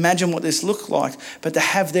even imagine what this looked like, but to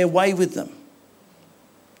have their way with them.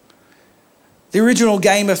 The original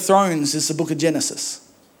Game of Thrones is the book of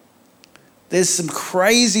Genesis. There's some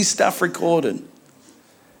crazy stuff recorded.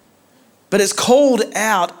 But it's called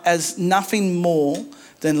out as nothing more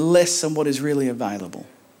than less than what is really available.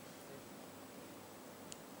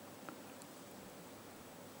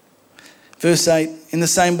 Verse 8, in the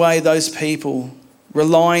same way, those people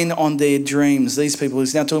relying on their dreams, these people,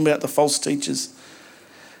 he's now talking about the false teachers,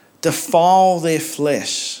 defile their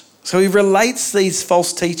flesh. So he relates these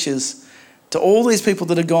false teachers to all these people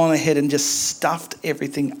that have gone ahead and just stuffed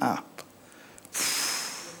everything up.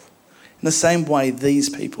 In the same way, these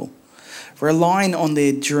people, relying on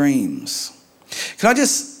their dreams. Can I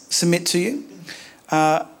just submit to you,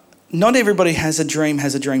 not everybody has a dream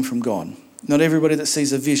from God. Not everybody that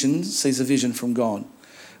sees a vision from God.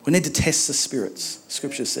 We need to test the spirits,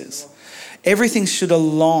 Scripture says. Everything should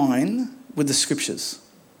align with the Scriptures.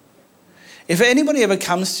 If anybody ever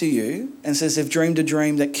comes to you and says they've dreamed a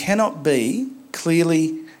dream that cannot be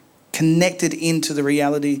clearly connected into the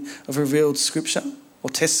reality of revealed Scripture, or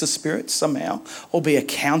test the spirits somehow, or be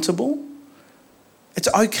accountable,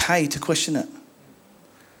 it's okay to question it.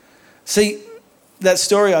 See, that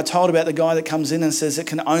story I told about the guy that comes in and says it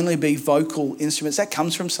can only be vocal instruments, that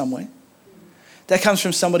comes from somewhere. That comes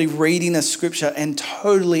from somebody reading a scripture and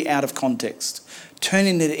totally out of context,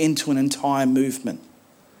 turning it into an entire movement.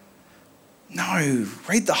 No,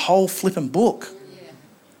 read the whole flipping book.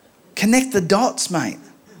 Connect the dots, mate.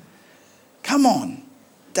 Come on.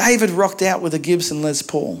 David rocked out with a Gibson Les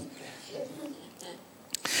Paul.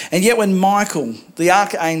 And yet when Michael, the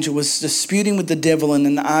archangel, was disputing with the devil in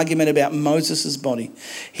an argument about Moses' body,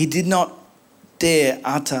 he did not dare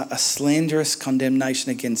utter a slanderous condemnation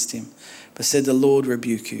against him, but said, the Lord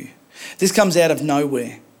rebuke you. This comes out of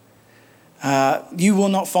nowhere. You will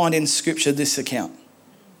not find in Scripture this account.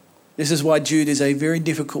 This is why Jude is a very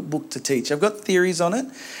difficult book to teach. I've got theories on it,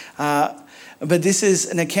 but this is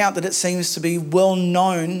an account that it seems to be well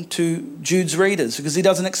known to Jude's readers because he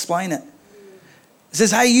doesn't explain it. It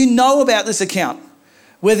says, hey, you know about this account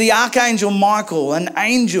where the archangel Michael, an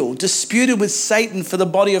angel, disputed with Satan for the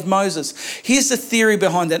body of Moses. Here's the theory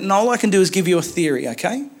behind that, and all I can do is give you a theory,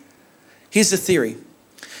 okay? Here's the theory.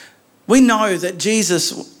 We know that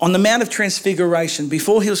Jesus, on the Mount of Transfiguration,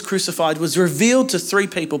 before he was crucified, was revealed to three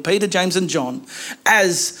people, Peter, James, and John,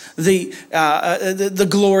 as the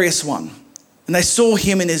glorious one. And they saw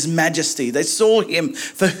him in his majesty. They saw him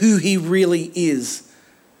for who he really is.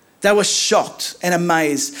 They were shocked and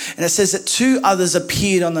amazed. And it says that two others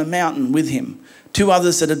appeared on the mountain with him, two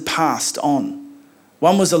others that had passed on.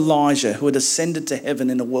 One was Elijah, who had ascended to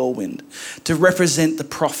heaven in a whirlwind to represent the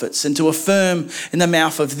prophets and to affirm in the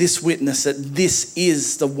mouth of this witness that this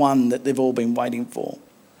is the one that they've all been waiting for.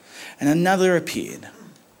 And another appeared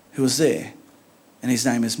who was there, and his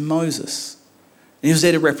name is Moses. And he was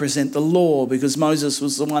there to represent the law because Moses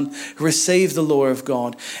was the one who received the law of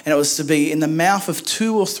God. And it was to be in the mouth of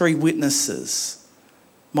two or three witnesses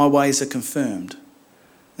my ways are confirmed.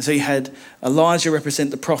 And so you had Elijah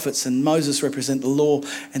represent the prophets and Moses represent the law,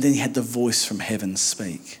 and then you had the voice from heaven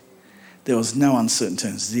speak. There was no uncertain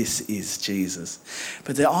terms. This is Jesus.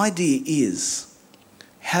 But the idea is,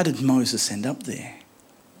 how did Moses end up there?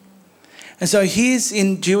 And so here's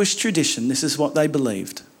in Jewish tradition, this is what they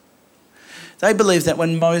believed. They believed that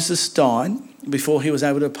when Moses died, before he was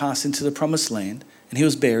able to pass into the promised land, and he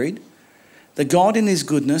was buried, that God in his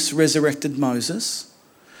goodness resurrected Moses,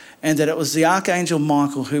 and that it was the archangel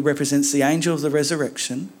Michael, who represents the angel of the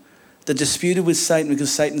resurrection, that disputed with Satan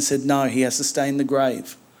because Satan said, no, he has to stay in the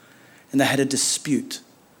grave. And they had a dispute.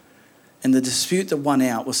 And the dispute that won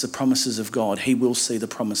out was the promises of God. He will see the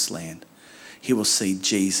promised land. He will see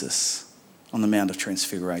Jesus on the Mount of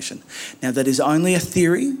Transfiguration. Now, that is only a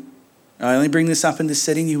theory. I only bring this up in this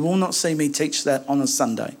setting. You will not see me teach that on a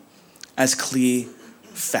Sunday as clear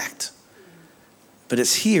fact. But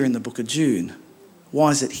it's here in the book of Jude.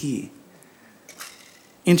 Why is it here?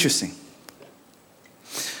 Interesting.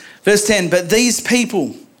 Verse 10, but these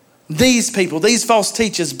false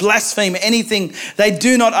teachers blaspheme anything they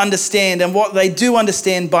do not understand, and what they do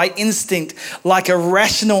understand by instinct, like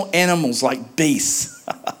irrational animals, like beasts.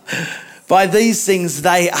 By these things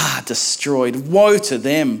they are destroyed. Woe to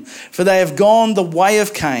them, for they have gone the way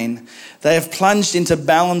of Cain. They have plunged into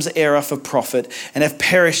Balaam's error for profit and have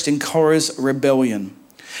perished in Korah's rebellion.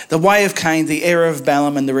 The way of Cain, the error of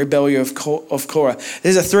Balaam, and the rebellion of Korah.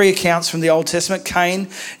 These are three accounts from the Old Testament. Cain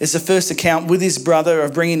is the first account with his brother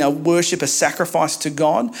of bringing a sacrifice to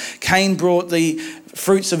God. Cain brought the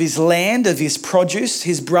fruits of his land, of his produce.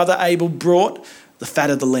 His brother Abel brought the fat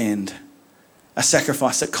of the land, a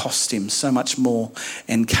sacrifice that cost him so much more.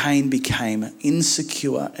 And Cain became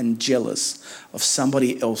insecure and jealous of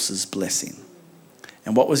somebody else's blessing.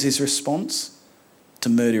 And what was his response? To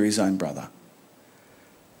murder his own brother.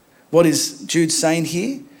 What is Jude saying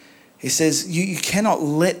here? He says, you cannot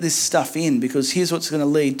let this stuff in, because here's what's going to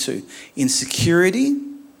lead to: insecurity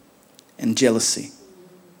and jealousy.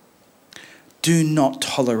 Do not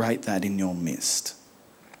tolerate that in your midst.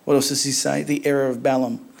 What else does he say? The error of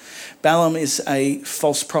Balaam. Balaam is a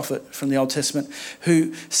false prophet from the Old Testament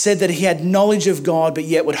who said that he had knowledge of God, but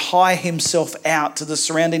yet would hire himself out to the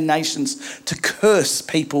surrounding nations to curse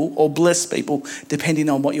people or bless people, depending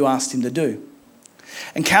on what you asked him to do.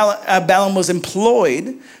 And Balaam was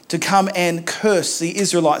employed to come and curse the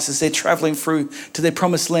Israelites as they're traveling through to their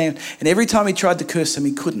promised land. And every time he tried to curse them,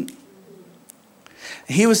 he couldn't.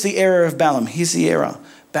 And here was the error of Balaam. Here's the error.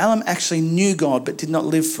 Balaam actually knew God but did not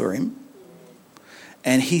live for him.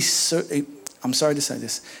 And I'm sorry to say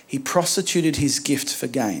this, he prostituted his gift for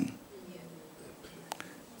gain.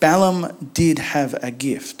 Balaam did have a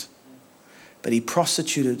gift, but he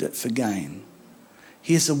prostituted it for gain.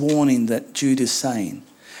 Here's the warning that Jude is saying.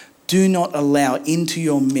 Do not allow into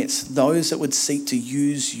your midst those that would seek to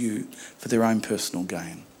use you for their own personal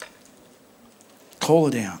gain. Call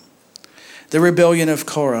it out. The rebellion of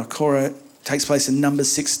Korah. Korah takes place in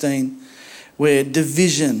Numbers 16, where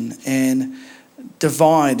division and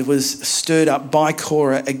divide was stirred up by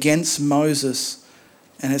Korah against Moses.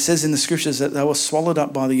 And it says in the scriptures that they were swallowed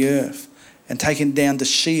up by the earth and taken down to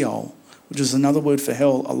Sheol, which is another word for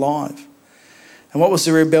hell, alive. And what was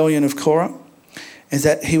the rebellion of Korah? Is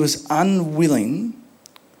that he was unwilling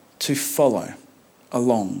to follow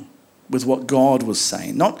along with what God was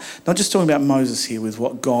saying. Not just talking about Moses here, with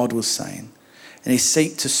what God was saying. And he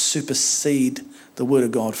sought to supersede the word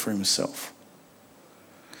of God for himself.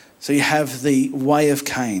 So you have the way of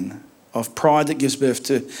Cain, of pride that gives birth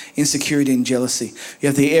to insecurity and jealousy. You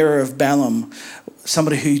have the error of Balaam,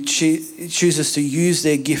 somebody who chooses to use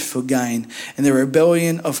their gift for gain. And the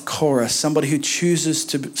rebellion of Korah, somebody who chooses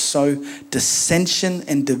to sow dissension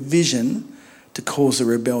and division to cause a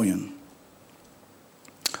rebellion.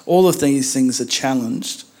 All of these things are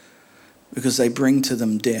challenged because they bring to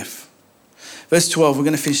them death. Verse 12, we're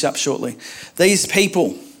going to finish up shortly. These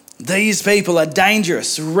people are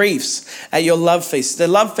dangerous reefs at your love feast. Their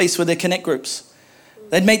love feasts were their connect groups.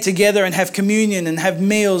 They'd meet together and have communion and have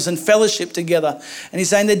meals and fellowship together. And he's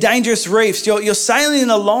saying they're dangerous reefs. You're sailing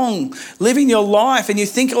along, living your life, and you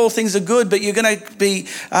think all things are good, but you're going to be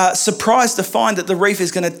surprised to find that the reef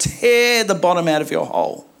is going to tear the bottom out of your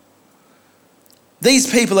hole.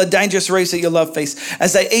 These people are dangerous reefs at your love feast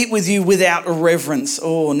as they eat with you without reverence.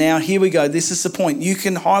 Oh, now here we go. This is the point. You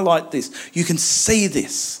can highlight this. You can see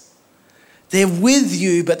this. They're with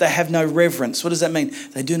you, but they have no reverence. What does that mean?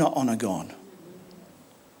 They do not honour God.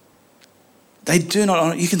 They do not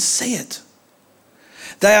honour. You can see it.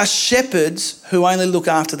 They are shepherds who only look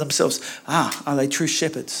after themselves. Are they true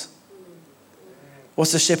shepherds?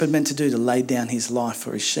 What's the shepherd meant to do? To lay down his life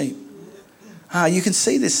for his sheep. You can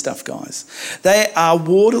see this stuff, guys. They are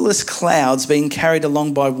waterless clouds being carried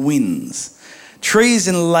along by winds. Trees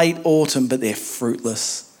in late autumn, but they're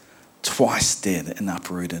fruitless, twice dead and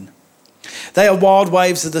uprooted. They are wild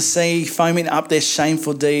waves of the sea, foaming up their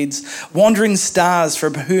shameful deeds, wandering stars for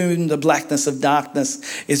whom the blackness of darkness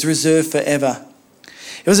is reserved forever.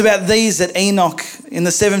 It was about these that Enoch, in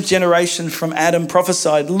the 7th generation from Adam,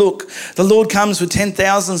 prophesied, "Look, the Lord comes with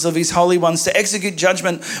 10,000s of his holy ones to execute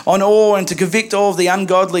judgment on all and to convict all of the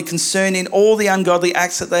ungodly concerning all the ungodly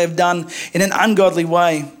acts that they have done in an ungodly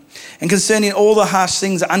way, and concerning all the harsh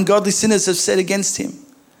things that ungodly sinners have said against him.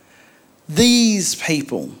 These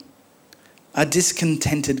people are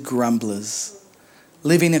discontented grumblers,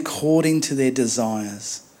 living according to their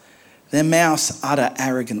desires. Their mouths utter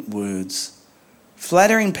arrogant words,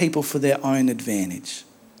 flattering people for their own advantage.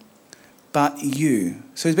 But you,"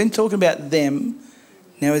 so he's been talking about them,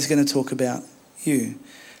 now he's going to talk about you.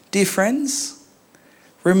 "Dear friends,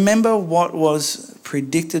 remember what was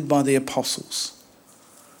predicted by the apostles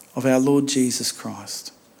of our Lord Jesus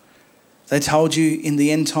Christ. They told you in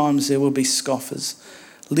the end times there will be scoffers,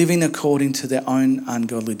 living according to their own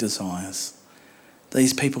ungodly desires.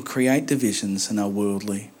 These people create divisions and are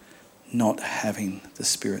worldly, not having the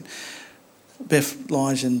Spirit." Beth,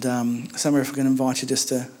 Lige and Summer, if we're going to invite you just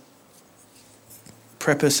to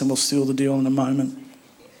prep us and we'll seal the deal in a moment.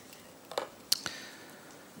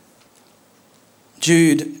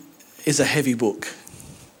 Jude is a heavy book.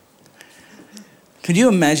 Could you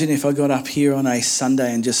imagine if I got up here on a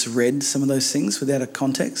Sunday and just read some of those things without a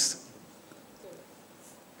context?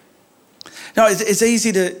 No, it's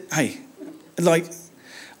easy to,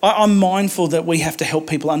 I'm mindful that we have to help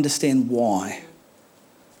people understand why.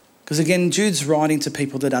 Because again, Jude's writing to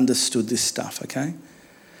people that understood this stuff, okay?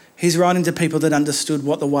 He's writing to people that understood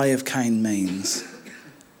what the way of Cain means,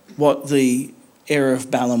 what the error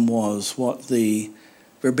of Balaam was, what the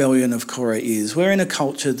rebellion of Korah is. We're in a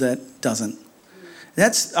culture that doesn't.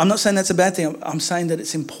 I'm not saying that's a bad thing. I'm saying that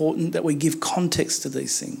it's important that we give context to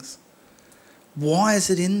these things. Why is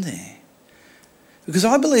it in there? Because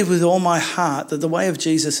I believe with all my heart that the way of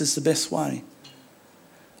Jesus is the best way.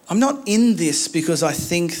 I'm not in this because I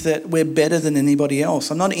think that we're better than anybody else.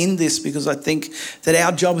 I'm not in this because I think that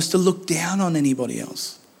our job is to look down on anybody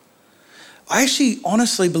else. I actually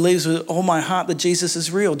honestly believe with all my heart that Jesus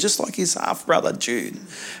is real, just like his half-brother Jude,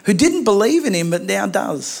 who didn't believe in him but now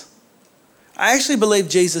does. I actually believe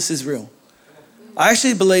Jesus is real. I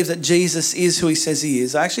actually believe that Jesus is who he says he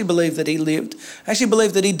is. I actually believe that he lived. I actually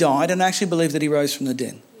believe that he died, and I actually believe that he rose from the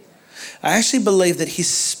dead. I actually believe that his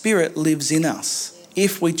Spirit lives in us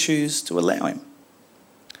if we choose to allow him.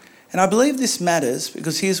 And I believe this matters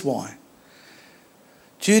because here's why.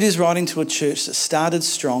 Jude is writing to a church that started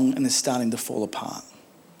strong and is starting to fall apart.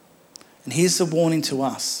 And here's the warning to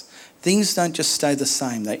us. Things don't just stay the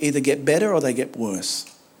same. They either get better or they get worse.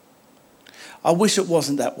 I wish it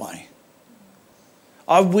wasn't that way.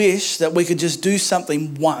 I wish that we could just do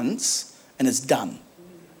something once and it's done.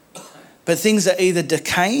 But things are either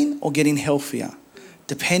decaying or getting healthier,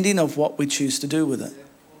 depending on what we choose to do with it.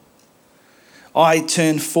 I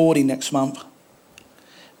turn 40 next month,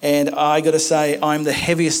 and I got to say I'm the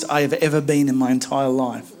heaviest I have ever been in my entire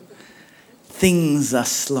life. Things are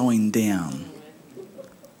slowing down.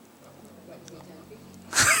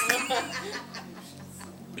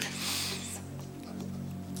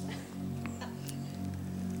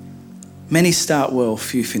 Many start well,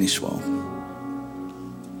 few finish well.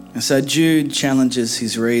 And so Jude challenges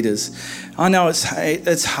his readers. I know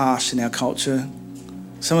it's harsh in our culture.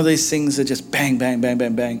 Some of these things are just bang, bang, bang,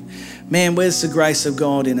 bang, bang. Man, where's the grace of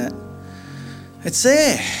God in it? It's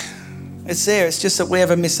there. It's there. It's just that we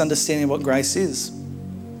have a misunderstanding of what grace is.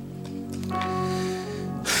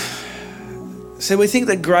 So we think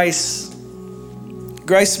that grace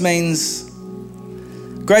means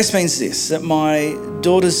this, that my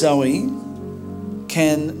daughter Zoe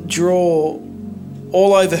can draw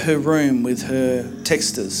all over her room with her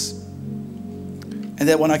texters, and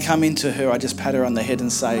that when I come into her, I just pat her on the head and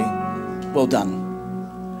say, well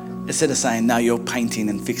done, instead of saying, no, you're painting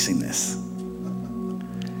and fixing this.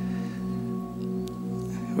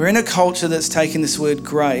 We're in a culture that's taken this word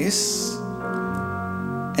grace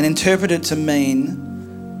and interpreted it to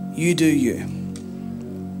mean you do you.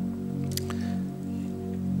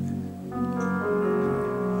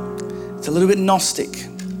 It's a little bit Gnostic.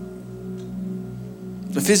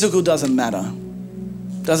 The physical doesn't matter.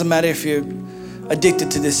 Doesn't matter if you're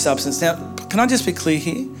addicted to this substance. Now, can I just be clear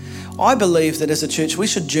here? I believe that as a church, we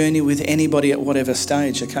should journey with anybody at whatever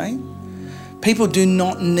stage, okay? People do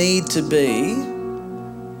not need to be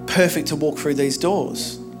perfect to walk through these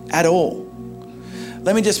doors at all.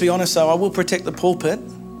 Let me just be honest though, I will protect the pulpit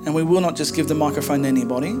and we will not just give the microphone to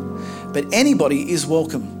anybody, but anybody is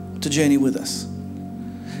welcome to journey with us.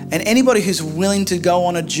 And anybody who's willing to go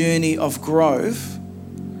on a journey of growth,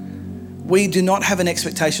 we do not have an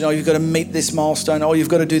expectation, you've got to meet this milestone, you've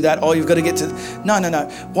got to do that, you've got to get to... No.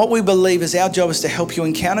 What we believe is our job is to help you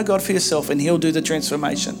encounter God for yourself and he'll do the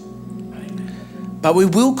transformation. But we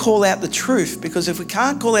will call out the truth, because if we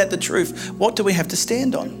can't call out the truth, what do we have to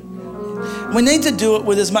stand on? We need to do it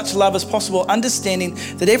with as much love as possible, understanding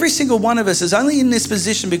that every single one of us is only in this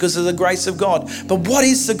position because of the grace of God. But what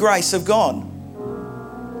is the grace of God?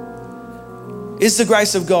 Is the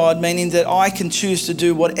grace of God meaning that I can choose to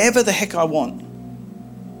do whatever the heck I want?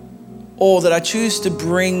 Or that I choose to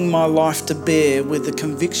bring my life to bear with the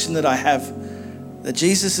conviction that I have that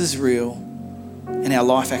Jesus is real and our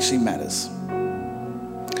life actually matters?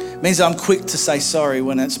 It means I'm quick to say sorry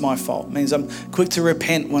when it's my fault. It means I'm quick to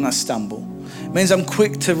repent when I stumble. It means I'm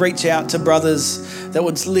quick to reach out to brothers that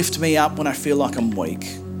would lift me up when I feel like I'm weak.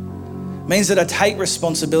 It means that I take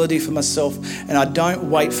responsibility for myself and I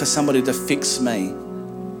don't wait for somebody to fix me.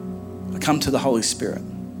 I come to the Holy Spirit.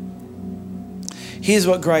 Here's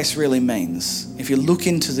what grace really means. If you look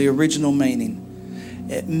into the original meaning,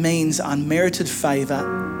 it means unmerited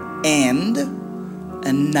favor and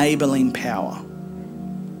enabling power.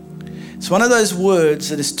 It's one of those words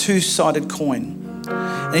that is two-sided coin.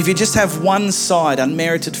 And if you just have one side,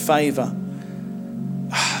 unmerited favor,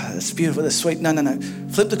 that's beautiful, that's sweet. No.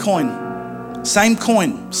 Flip the coin.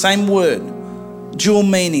 Same word, dual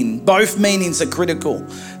meaning. Both meanings are critical.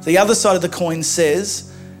 The other side of the coin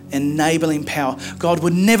says enabling power. God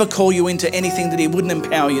would never call you into anything that he wouldn't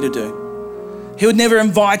empower you to do. He would never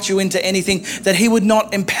invite you into anything that he would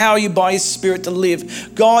not empower you by his Spirit to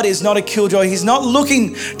live. God is not a killjoy. He's not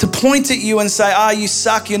looking to point at you and say, you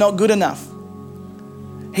suck, you're not good enough.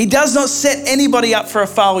 He does not set anybody up for a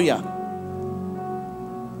failure.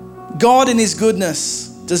 God in his goodness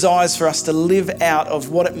desires for us to live out of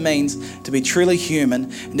what it means to be truly human.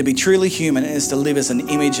 And to be truly human is to live as an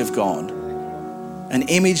image of God, an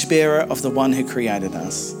image bearer of the one who created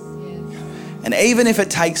us. And even if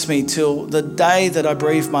it takes me till the day that I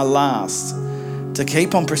breathe my last to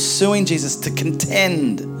keep on pursuing Jesus, to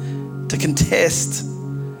contend, to contest,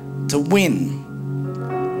 to win,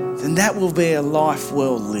 then that will be a life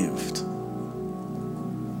well lived.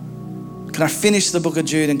 Can I finish the book of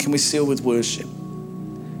Jude and can we seal with worship?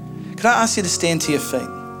 Can I ask you to stand to your feet?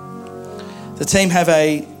 The team have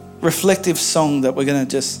a reflective song that we're going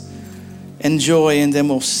to just enjoy and then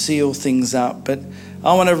we'll seal things up. But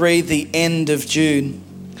I want to read the end of Jude.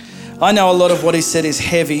 I know a lot of what he said is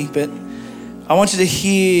heavy, but I want you to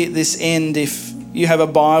hear this end. If you have a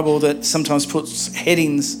Bible that sometimes puts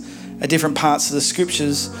headings at different parts of the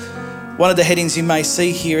scriptures, one of the headings you may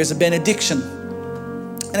see here is a benediction.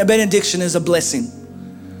 And a benediction is a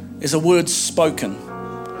blessing, is a word spoken.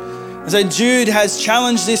 And so Jude has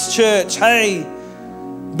challenged this church, hey,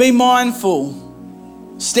 be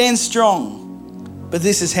mindful, stand strong. But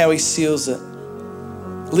this is how he seals it.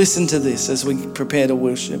 Listen to this as we prepare to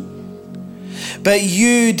worship. But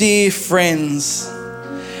you, dear friends,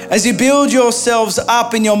 as you build yourselves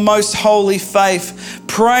up in your most holy faith,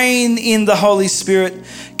 praying in the Holy Spirit,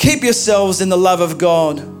 keep yourselves in the love of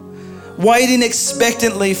God, waiting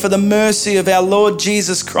expectantly for the mercy of our Lord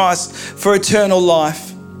Jesus Christ for eternal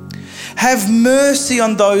life. Have mercy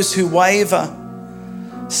on those who waver.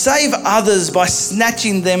 Save others by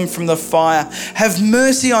snatching them from the fire. Have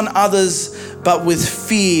mercy on others, but with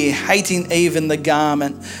fear, hating even the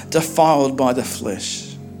garment defiled by the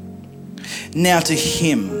flesh. Now to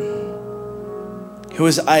him who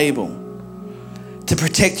is able to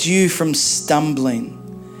protect you from stumbling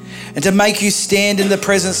and to make you stand in the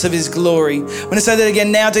presence of his glory. I'm going to say that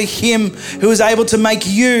again. Now to him who is able to make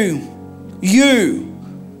you,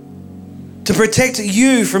 to protect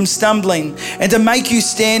you from stumbling and to make you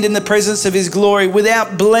stand in the presence of his glory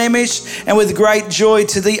without blemish and with great joy,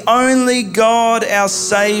 to the only God, our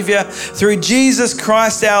Saviour, through Jesus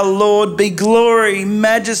Christ our Lord, be glory,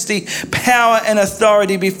 majesty, power and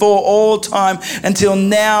authority before all time, until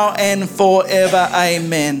now and forever.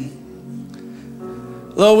 Amen.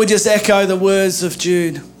 Lord, we just echo the words of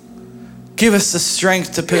Jude. Give us the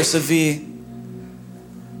strength to persevere.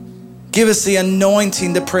 Give us the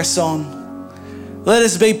anointing to press on. Let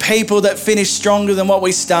us be people that finish stronger than what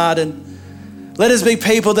we started. Let us be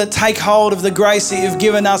people that take hold of the grace that you've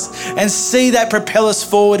given us and see that propel us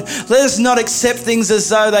forward. Let us not accept things as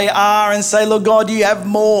though they are and say, Lord God, you have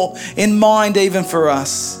more in mind even for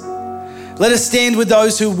us. Let us stand with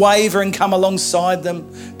those who waver and come alongside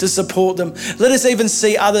them to support them. Let us even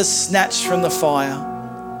see others snatched from the fire.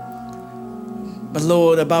 But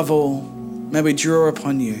Lord, above all, may we draw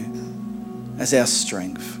upon you as our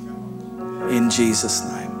strength. In Jesus'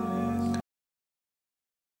 name.